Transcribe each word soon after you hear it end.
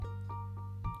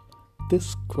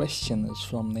This question is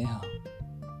from Neha.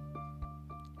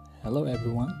 Hello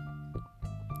everyone.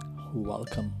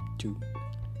 Welcome to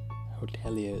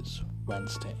Hotelier's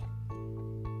Wednesday.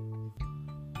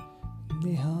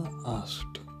 Neha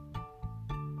asked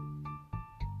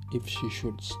if she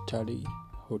should study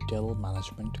hotel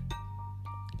management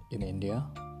in India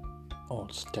or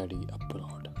study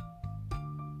abroad.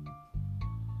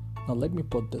 Now let me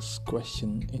put this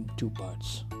question in two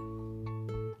parts.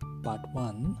 Part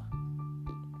 1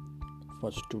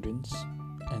 for students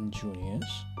and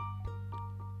juniors.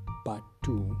 Part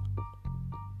 2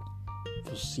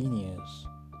 for seniors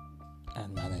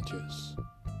and managers.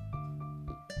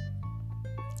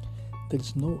 There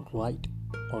is no right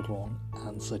or wrong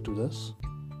answer to this,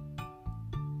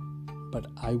 but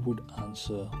I would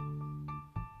answer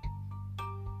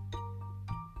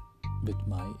with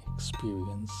my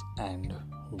experience and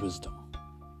wisdom.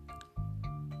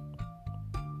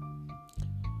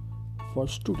 For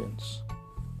students,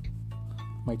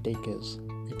 my take is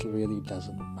it really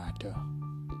doesn't matter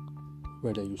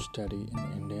whether you study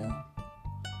in India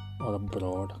or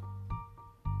abroad,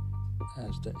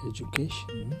 as the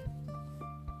education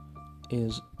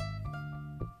is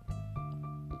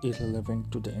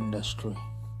irrelevant to the industry.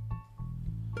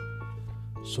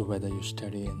 So whether you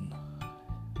study in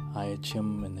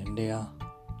IHM in India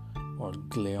or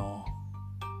Gleon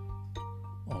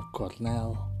or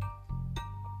Cornell,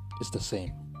 it's the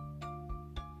same.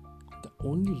 The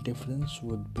only difference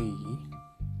would be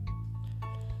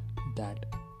that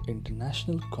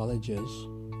international colleges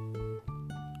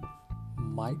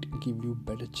might give you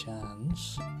better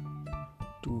chance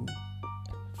to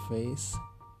face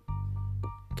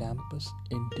campus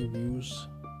interviews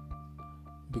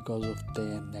because of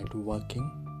their networking.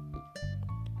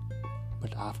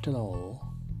 But after all,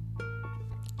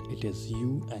 it is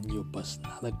you and your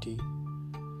personality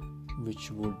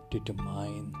which would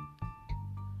determine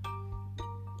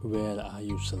where are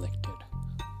you selected.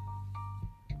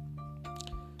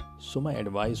 So my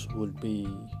advice would be,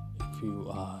 if you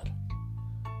are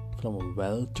from a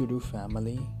well-to-do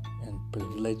family and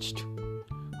privileged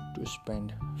to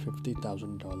spend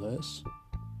 $50,000,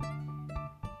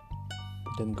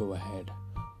 then go ahead.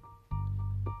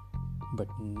 But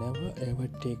never ever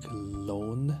take a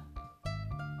loan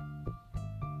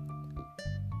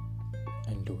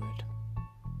and do it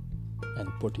and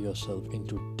put yourself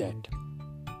into debt,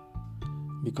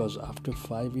 because after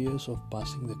 5 years of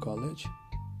passing the college,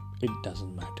 it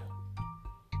doesn't matter.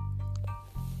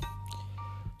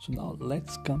 So now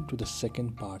let's come to the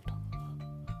second part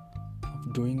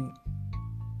of doing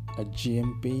a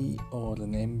GMP or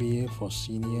an MBA for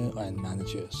senior and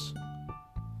managers.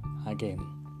 Again,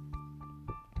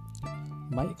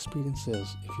 my experience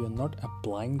is if you're not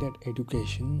applying that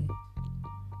education,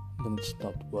 then it's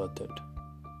not worth it.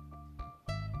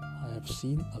 I have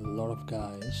seen a lot of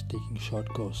guys taking short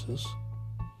courses,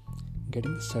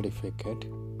 getting the certificate,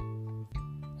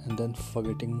 and then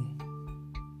forgetting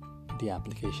the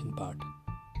application part.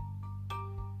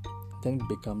 Then it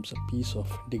becomes a piece of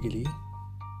degree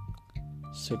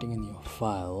sitting in your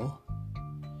file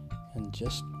and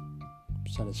just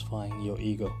satisfying your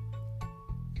ego.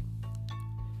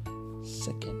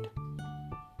 Second,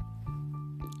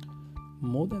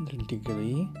 more than the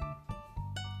degree,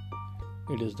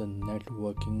 it is the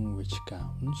networking which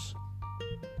counts,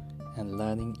 and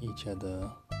learning each other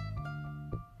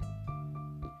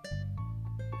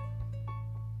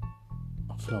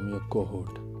from your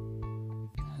cohort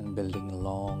and building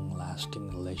long-lasting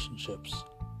relationships.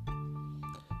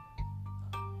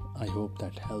 I hope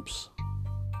that helps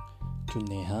to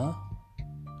Neha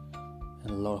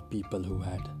and a lot of people who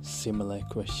had similar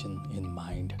question in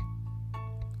mind.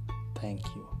 Thank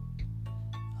you.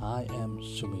 I am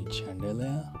Sumit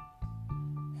Chandelier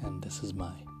and this is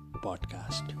my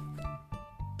podcast.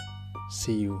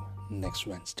 See you next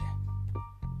Wednesday.